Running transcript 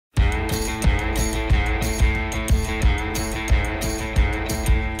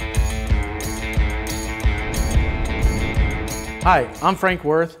Hi, I'm Frank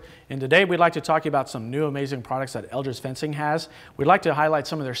Worth, and today we'd like to talk to you about some new amazing products that Eldridge Fencing has. We'd like to highlight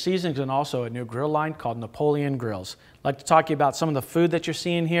some of their seasonings and also a new grill line called Napoleon Grills. I'd like to talk to you about some of the food that you're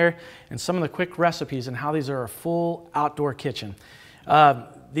seeing here and some of the quick recipes and how these are a full outdoor kitchen.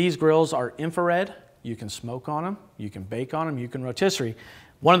 These grills are infrared. You can smoke on them, you can bake on them, you can rotisserie.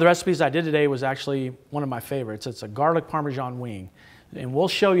 One of the recipes I did today was actually one of my favorites. It's a garlic parmesan wing. And we'll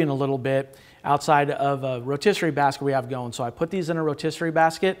show you in a little bit outside of a rotisserie basket we have going. So I put these in a rotisserie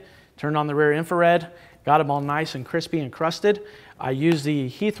basket, turned on the rear infrared, got them all nice and crispy and crusted. I used the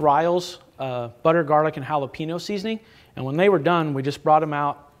Heath Riles butter, garlic, and jalapeno seasoning. And when they were done, we just brought them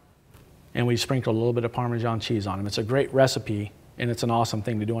out and we sprinkled a little bit of Parmesan cheese on them. It's a great recipe and it's an awesome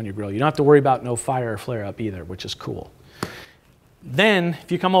thing to do on your grill. You don't have to worry about no fire or flare up either, which is cool. Then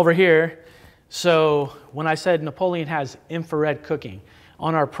if you come over here, so when I said Napoleon has infrared cooking,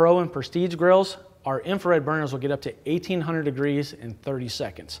 on our Pro and Prestige grills, our infrared burners will get up to 1800 degrees in 30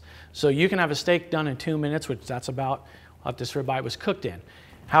 seconds. So you can have a steak done in 2 minutes, which that's about what this ribeye was cooked in.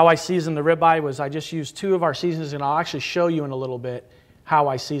 How I seasoned the ribeye was I just used 2 of our seasonings, and I'll actually show you in a little bit how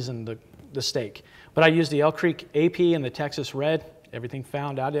I seasoned the steak. But I used the Elk Creek AP and the Texas Red, everything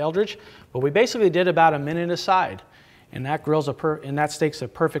found out at Eldridge. But we basically did about a minute aside, and that steak's a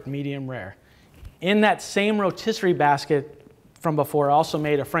perfect medium rare. In that same rotisserie basket from before, I also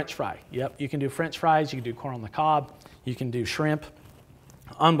made a French fry. Yep, you can do French fries, you can do corn on the cob, you can do shrimp.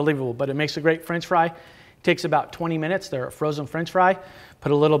 Unbelievable, but it makes a great French fry. It takes about 20 minutes. They're a frozen French fry.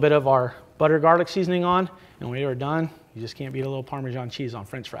 Put a little bit of our butter garlic seasoning on, and when you're done, you just can't beat a little Parmesan cheese on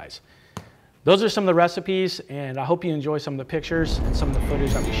French fries. Those are some of the recipes, and I hope you enjoy some of the pictures and some of the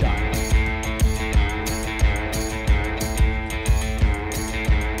footage that we shot.